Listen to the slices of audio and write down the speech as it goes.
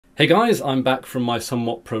Hey guys, I'm back from my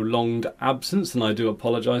somewhat prolonged absence and I do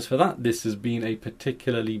apologise for that. This has been a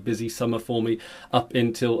particularly busy summer for me up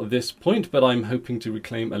until this point, but I'm hoping to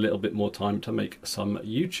reclaim a little bit more time to make some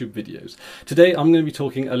YouTube videos. Today I'm going to be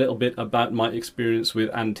talking a little bit about my experience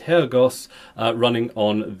with Antergos running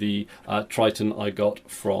on the Triton I got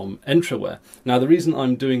from Entraware. Now the reason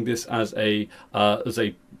I'm doing this as a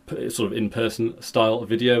sort of in-person style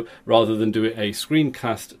video rather than doing a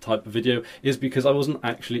screencast type of video is because I wasn't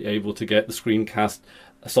actually able to get the screencast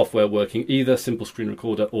software working, either Simple Screen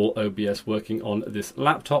Recorder or OBS working on this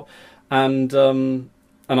laptop, and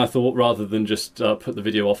I thought rather than just put the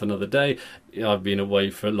video off another day, I've been away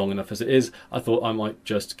for long enough as it is, I thought I might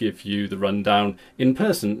just give you the rundown in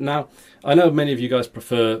person. Now, I know many of you guys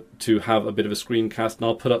prefer to have a bit of a screencast, and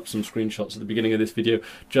I'll put up some screenshots at the beginning of this video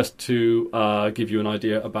just to give you an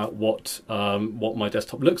idea about what my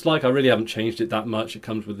desktop looks like. I really haven't changed it that much. It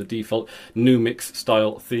comes with the default Numix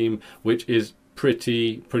style theme, which is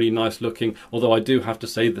pretty nice looking, although I do have to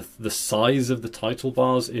say the size of the title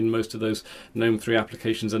bars in most of those GNOME 3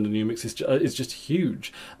 applications under Numix is just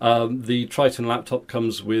huge. The Triton laptop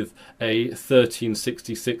comes with a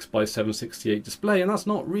 1366 by 768 display, and that's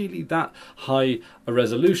not really that high a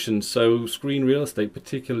resolution, so screen real estate,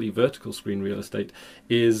 particularly vertical screen real estate,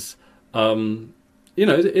 is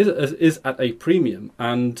is at a premium.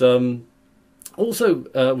 And also,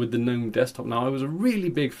 with the GNOME desktop, now I was a really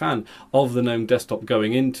big fan of the GNOME desktop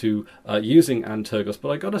going into using Antergos, but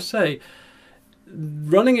I gotta say,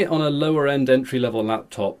 running it on a lower end entry level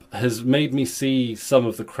laptop has made me see some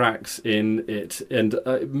of the cracks in it, and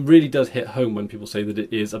it really does hit home when people say that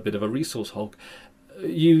it is a bit of a resource hog.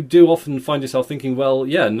 You do often find yourself thinking, well,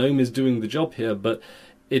 yeah, GNOME is doing the job here, but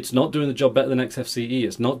it's not doing the job better than XFCE,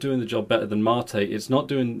 it's not doing the job better than Mate, it's not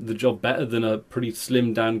doing the job better than a pretty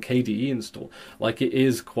slimmed down KDE install. Like, it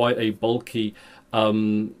is quite a bulky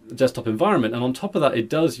desktop environment, and on top of that it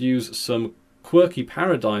does use some quirky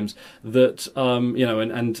paradigms that,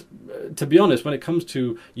 and to be honest, when it comes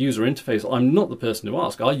to user interface, I'm not the person to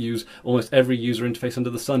ask. I use almost every user interface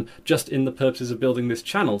under the sun just in the purposes of building this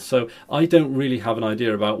channel, so I don't really have an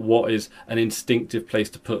idea about what is an instinctive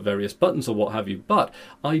place to put various buttons or what have you, but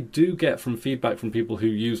I do get from feedback from people who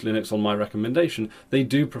use Linux on my recommendation, they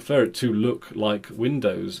do prefer it to look like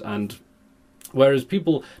Windows. And whereas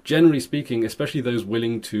people, generally speaking, especially those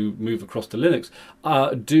willing to move across to Linux,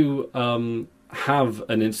 do have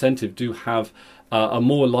an incentive, are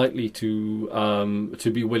more likely to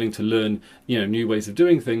be willing to learn, new ways of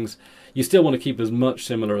doing things. You still want to keep as much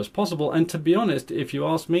similar as possible. And to be honest, if you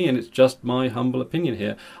ask me, and it's just my humble opinion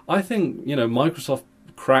here, I think Microsoft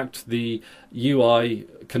cracked the UI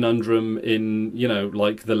conundrum in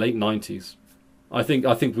like the late 90s. I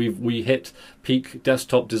think we hit peak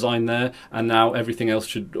desktop design there, and now everything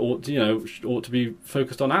else ought to be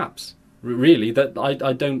focused on apps. Really, that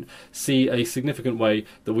I don't see a significant way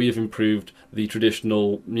that we have improved the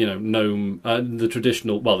traditional GNOME, the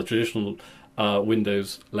traditional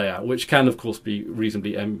Windows layout, which can of course be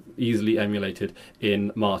reasonably easily emulated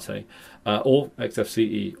in Mate or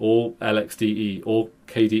XFCE or LXDE or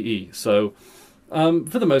KDE. So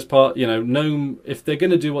for the most part, GNOME, if they're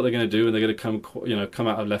going to do what they're going to do, and they're going to come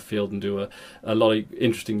out of left field and do a lot of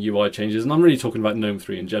interesting UI changes, and I'm really talking about GNOME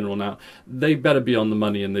 3 in general now, they better be on the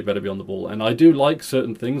money and they better be on the ball. And I do like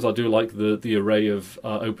certain things. I do like the array of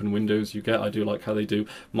open windows you get. I do like how they do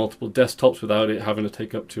multiple desktops without it having to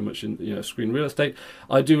take up too much screen real estate.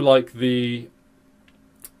 I do like the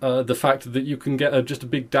fact that you can get just a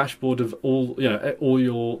big dashboard of all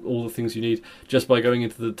the things you need just by going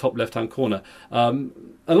into the top left hand corner.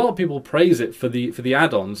 A lot of people praise it for the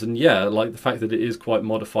add-ons, and yeah, like the fact that it is quite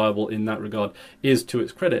modifiable in that regard is to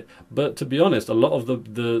its credit. But to be honest, a lot of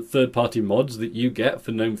the third-party mods that you get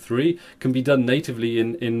for GNOME 3 can be done natively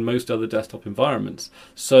in most other desktop environments.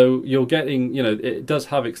 So you're getting, it does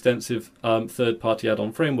have extensive third-party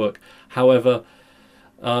add-on framework. However,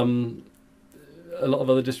 a lot of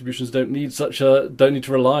other distributions don't need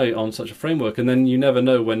to rely on such a framework, and then you never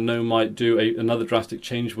know when GNOME might do another drastic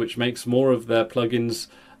change which makes more of their plugins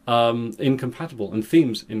incompatible and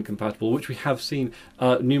themes incompatible, which we have seen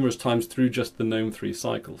numerous times through just the GNOME 3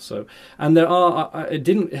 cycle. So, and there are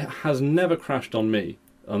it has never crashed on me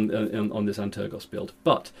on this Antergos build,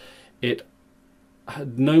 but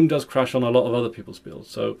GNOME does crash on a lot of other people's builds.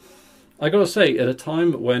 So I gotta say, at a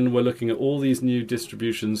time when we're looking at all these new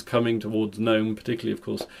distributions coming towards GNOME, particularly of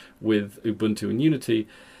course with Ubuntu and Unity,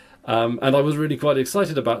 and I was really quite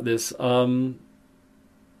excited about this, I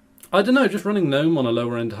don't know, just running GNOME on a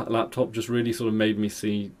lower end laptop just really sort of made me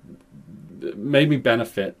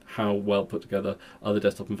benefit how well put together other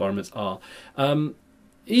desktop environments are.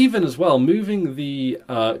 even as well, moving the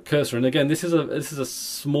cursor, and again, this is a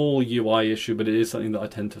small UI issue, but it is something that I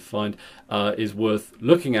tend to find is worth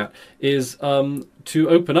looking at. Is to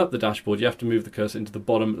open up the dashboard, you have to move the cursor into the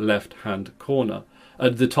bottom left-hand corner,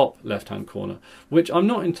 the top left-hand corner, which I'm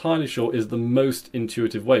not entirely sure is the most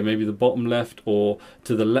intuitive way. Maybe the bottom left, or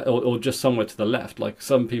to the or just somewhere to the left. Like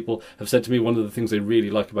some people have said to me, one of the things they really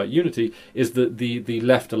like about Unity is that the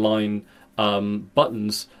left align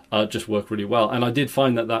buttons just work really well, and I did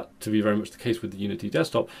find that to be very much the case with the Unity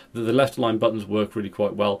desktop, that the left align buttons work really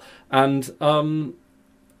quite well, and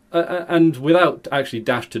without actually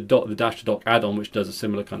dash to dot, the dash to dock add-on, which does a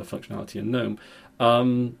similar kind of functionality in GNOME.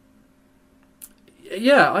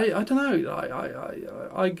 Yeah, I don't know.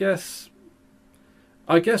 I guess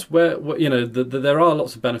where you know there are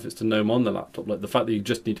lots of benefits to GNOME on the laptop, like the fact that you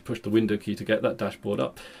just need to push the window key to get that dashboard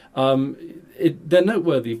up. They're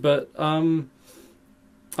noteworthy, but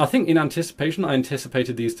I think in anticipation, I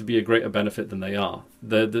anticipated these to be a greater benefit than they are.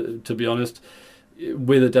 To be honest,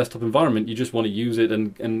 with a desktop environment, you just want to use it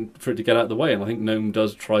and for it to get out of the way. And I think GNOME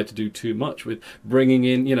does try to do too much with bringing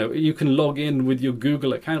in, you know, you can log in with your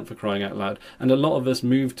Google account, for crying out loud. And a lot of us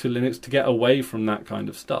move to Linux to get away from that kind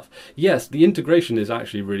of stuff. Yes, the integration is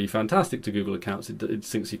actually really fantastic to Google accounts. It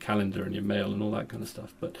syncs your calendar and your mail and all that kind of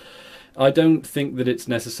stuff. But I don't think that it's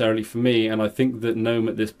necessarily for me. And I think that GNOME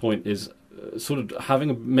at this point is sort of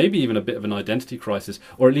having maybe even a bit of an identity crisis,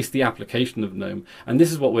 or at least the application of GNOME. And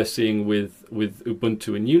this is what we're seeing with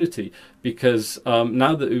Ubuntu and Unity, because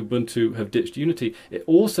now that Ubuntu have ditched Unity, it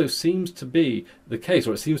also seems to be the case,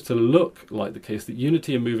 or it seems to look like the case, that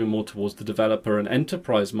Unity are moving more towards the developer and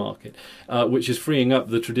enterprise market, which is freeing up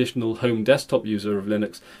the traditional home desktop user of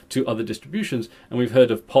Linux to other distributions. And we've heard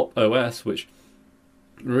of Pop! OS, which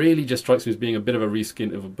really just strikes me as being a bit of a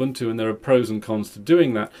reskin of Ubuntu, and there are pros and cons to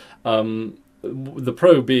doing that. The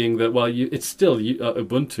pro being that, well, it's still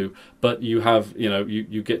Ubuntu, but you have, you know,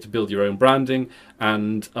 you get to build your own branding,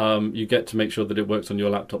 and you get to make sure that it works on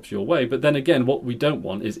your laptops your way. But then again, what we don't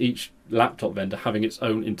want is each laptop vendor having its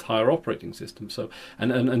own entire operating system. So,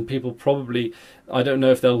 and people probably, I don't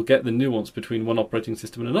know if they'll get the nuance between one operating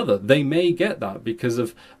system and another. They may get that because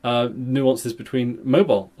of nuances between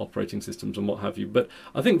mobile operating systems and what have you. But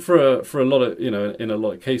I think for a lot of, you know, in a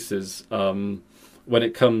lot of cases, when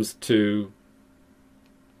it comes to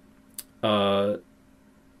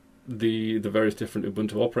the various different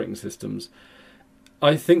Ubuntu operating systems,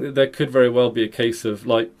 I think that there could very well be a case of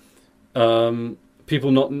like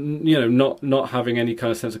people not having any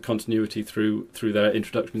kind of sense of continuity through their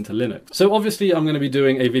introduction into Linux. So obviously I'm going to be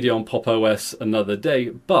doing a video on Pop! OS another day,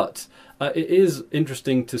 but it is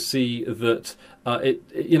interesting to see that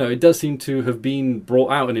it does seem to have been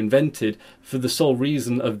brought out and invented for the sole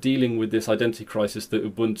reason of dealing with this identity crisis that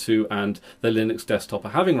Ubuntu and the Linux desktop are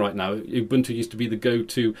having right now. Ubuntu used to be the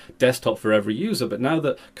go-to desktop for every user, but now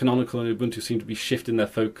that Canonical and Ubuntu seem to be shifting their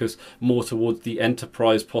focus more towards the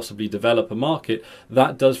enterprise, possibly developer market,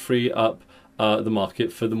 that does free up the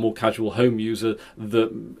market for the more casual home user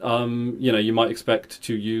that you might expect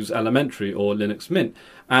to use Elementary or Linux Mint.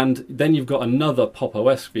 And then you've got another Pop!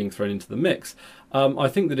 OS being thrown into the mix. I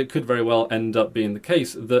think that it could very well end up being the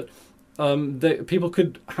case that people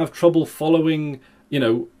could have trouble following,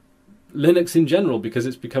 Linux in general, because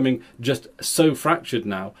it's becoming just so fractured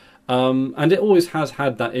now. And it always has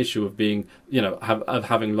had that issue of being, of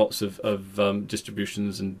having lots of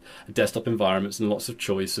distributions and desktop environments and lots of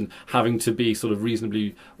choice, and having to be sort of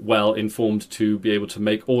reasonably well informed to be able to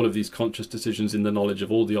make all of these conscious decisions in the knowledge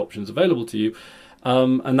of all the options available to you.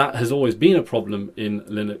 And that has always been a problem in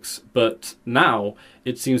Linux, but now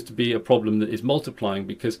it seems to be a problem that is multiplying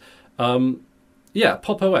because,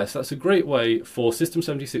 Pop! OS, that's a great way for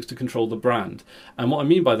System76 to control the brand. And what I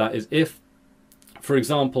mean by that is if, for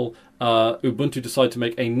example, Ubuntu decide to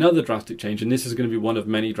make another drastic change, and this is going to be one of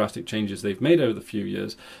many drastic changes they've made over the few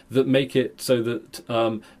years, that make it so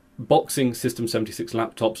that boxing System76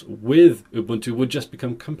 laptops with Ubuntu would just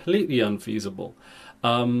become completely unfeasible.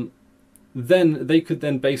 Then they could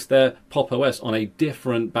then base their Pop! OS on a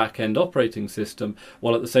different back-end operating system,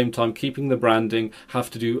 while at the same time keeping the branding, have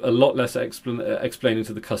to do a lot less explaining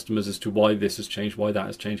to the customers as to why this has changed, why that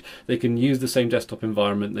has changed. They can use the same desktop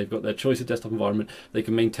environment, they've got their choice of desktop environment, they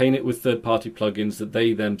can maintain it with third-party plugins that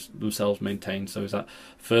they themselves maintain, so is that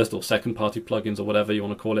first or second-party plugins or whatever you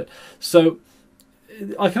want to call it. So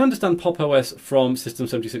I can understand Pop! OS from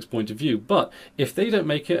System76 point of view, but if they don't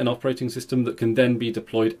make it an operating system that can then be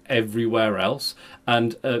deployed everywhere else,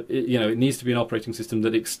 and it needs to be an operating system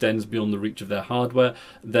that extends beyond the reach of their hardware,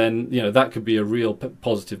 then that could be a real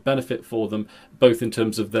positive benefit for them, both in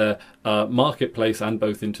terms of their marketplace and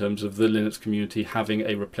both in terms of the Linux community having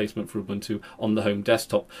a replacement for Ubuntu on the home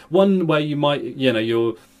desktop. One where you might,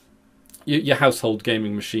 your household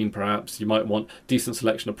gaming machine, perhaps you might want decent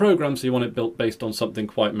selection of programs, so you want it built based on something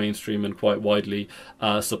quite mainstream and quite widely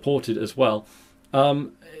supported as well.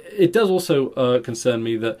 It does also concern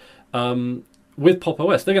me that with Pop!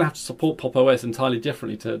 OS, they're going to have to support Pop! OS entirely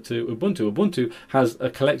differently to Ubuntu. Ubuntu has a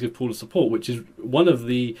collective pool of support, which is one of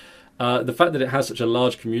the fact that it has such a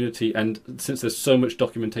large community, and since there's so much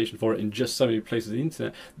documentation for it in just so many places on the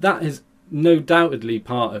internet, that is no doubtedly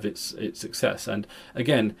part of its success. And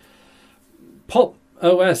again, Pop!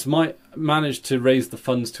 OS might manage to raise the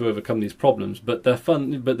funds to overcome these problems, but they're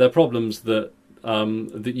problems that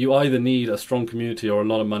that you either need a strong community or a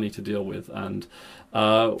lot of money to deal with, and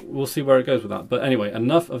we'll see where it goes with that. But anyway,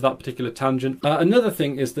 enough of that particular tangent. Another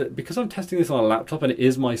thing is that because I'm testing this on a laptop and it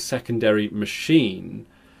is my secondary machine,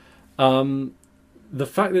 the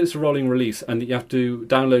fact that it's a rolling release and that you have to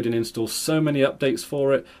download and install so many updates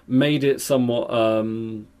for it made it somewhat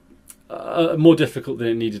more difficult than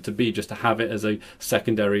it needed to be just to have it as a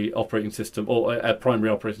secondary operating system or a primary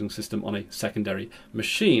operating system on a secondary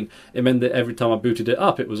machine. It meant that every time I booted it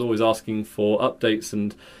up, it was always asking for updates,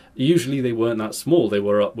 and usually they weren't that small. They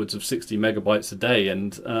were upwards of 60 megabytes a day,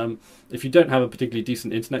 and if you don't have a particularly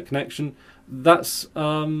decent internet connection, that's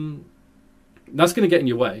going to get in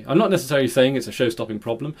your way. I'm not necessarily saying it's a show-stopping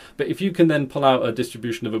problem, but if you can then pull out a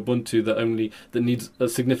distribution of Ubuntu that needs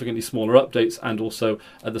significantly smaller updates and also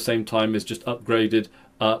at the same time is just upgraded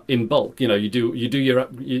in bulk, you do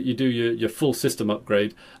your full system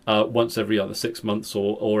upgrade once every other 6 months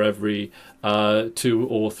or every 2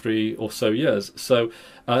 or 3 or so years. So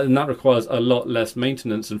and that requires a lot less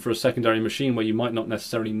maintenance. And for a secondary machine where you might not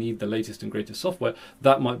necessarily need the latest and greatest software,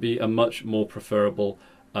 that might be a much more preferable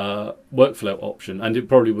workflow option, and it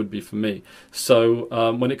probably would be for me.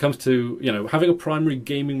 So when it comes to having a primary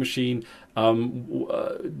gaming machine,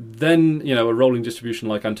 then a rolling distribution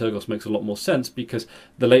like Antergos makes a lot more sense, because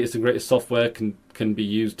the latest and greatest software can be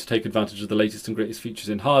used to take advantage of the latest and greatest features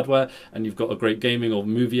in hardware, and you've got a great gaming or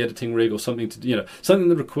movie editing rig or something something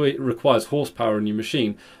that requires horsepower in your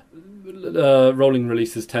machine. Rolling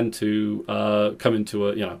releases tend to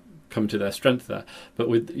come to their strength there. But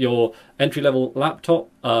with your entry-level laptop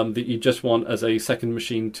that you just want as a second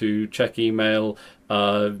machine to check email,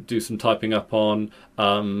 do some typing up on,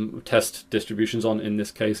 test distributions on in this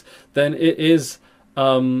case, then it is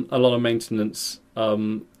a lot of maintenance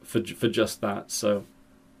for just that. So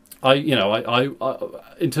I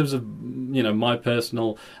in terms of my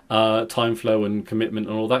personal time flow and commitment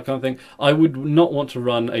and all that kind of thing, I would not want to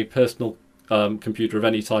run a personal computer of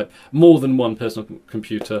any type, more than one personal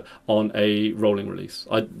computer on a rolling release.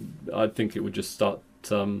 I think it would just start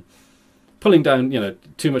pulling down,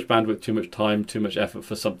 too much bandwidth, too much time, too much effort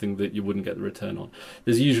for something that you wouldn't get the return on.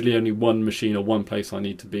 There's usually only one machine or one place I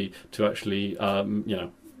need to be to actually,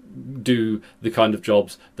 do the kind of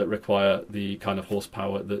jobs that require the kind of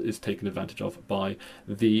horsepower that is taken advantage of by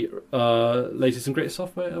the latest and greatest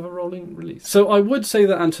software of a rolling release. So I would say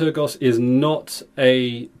that Antergos is not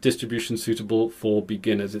a distribution suitable for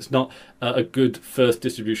beginners. It's not a good first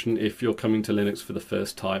distribution if you're coming to Linux for the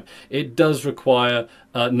first time. It does require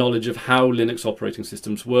knowledge of how Linux operating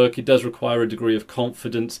systems work. It does require a degree of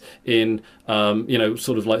confidence in,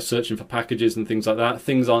 sort of like searching for packages and things like that.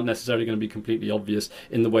 Things aren't necessarily going to be completely obvious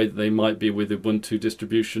in the way that they might be with Ubuntu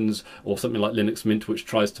distributions or something like Linux Mint, which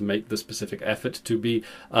tries to make the specific effort to be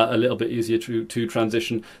a little bit easier to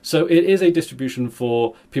transition. So it is a distribution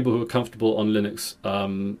for people who are comfortable on Linux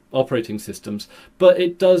operating systems, but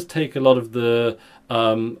it does take a lot of the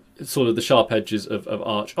sort of the sharp edges of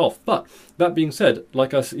Arch off. But that being said,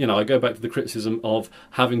 like I go back to the criticism of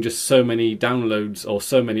having just so many downloads or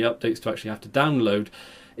so many updates to actually have to download.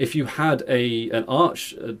 If you had an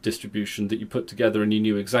Arch distribution that you put together and you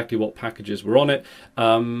knew exactly what packages were on it,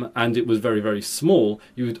 and it was very, very small,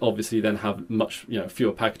 you would obviously then have much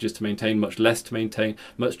fewer packages to maintain, much less to maintain,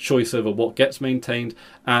 much choice over what gets maintained,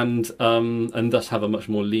 and thus have a much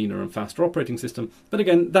more leaner and faster operating system. But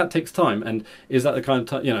again, that takes time. And is that the kind of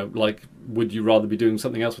time, like, would you rather be doing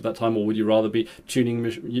something else with that time, or would you rather be tuning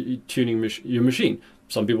your machine?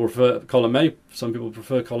 Some people prefer column A, some people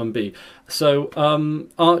prefer column B. So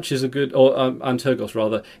Arch is a good, or Antergos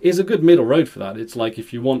rather, is a good middle road for that. It's like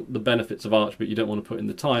if you want the benefits of Arch but you don't want to put in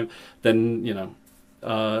the time, then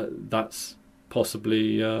that's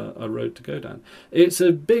possibly a road to go down. It's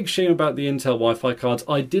a big shame about the Intel Wi-Fi cards.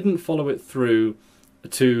 I didn't follow it through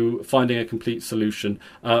to finding a complete solution.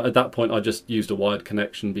 At that point, I just used a wired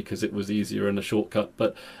connection because it was easier and a shortcut.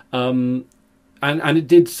 But and it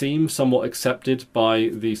did seem somewhat accepted by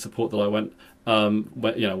the support that I went,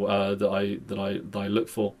 that I looked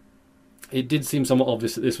for. It did seem somewhat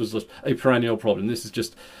obvious that this was just a perennial problem. This is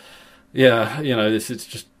just, this is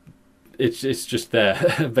just, it's just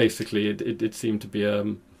there. Basically, it seemed to be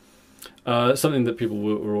something that people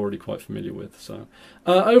were already quite familiar with. So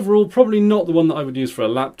overall, probably not the one that I would use for a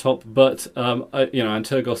laptop, but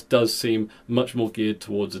Antergos does seem much more geared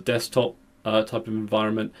towards a desktop type of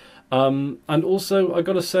environment. And also, I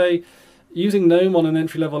got to say, using GNOME on an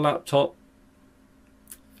entry-level laptop,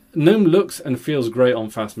 GNOME looks and feels great on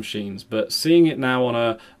fast machines, but seeing it now on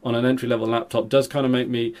an entry-level laptop does kind of make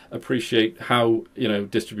me appreciate how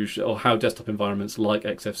distribution or how desktop environments like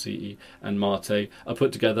XFCE and Mate are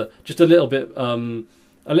put together just a little bit.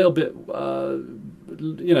 They're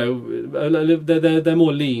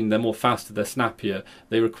more lean, they're more faster, they're snappier,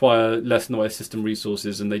 they require less noise system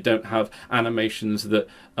resources, and they don't have animations that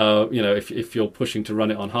if you're pushing to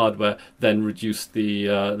run it on hardware, then reduce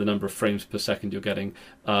the number of frames per second you're getting,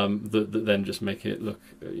 that then just make it look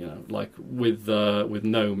like with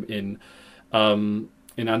GNOME in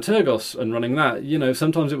Antergos and running that,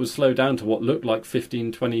 sometimes it would slow down to what looked like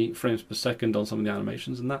 15-20 frames per second on some of the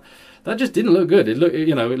animations, and that just didn't look good. It looked,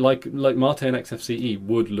 like Mate and XFCE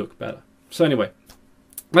would look better. So anyway,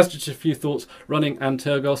 that's just a few thoughts running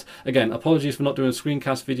Antergos. Again, apologies for not doing a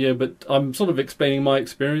screencast video, but I'm sort of explaining my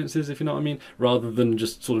experiences, if you know what I mean, rather than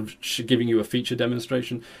just sort of giving you a feature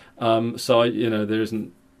demonstration. So there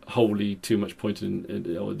isn't wholly too much point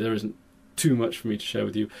or there isn't too much for me to share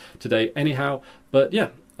with you today anyhow, but yeah,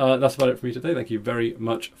 that's about it for me today. Thank you very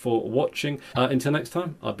much for watching. Until next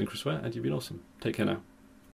time, I've been Chris Ware and you've been awesome. Take care now.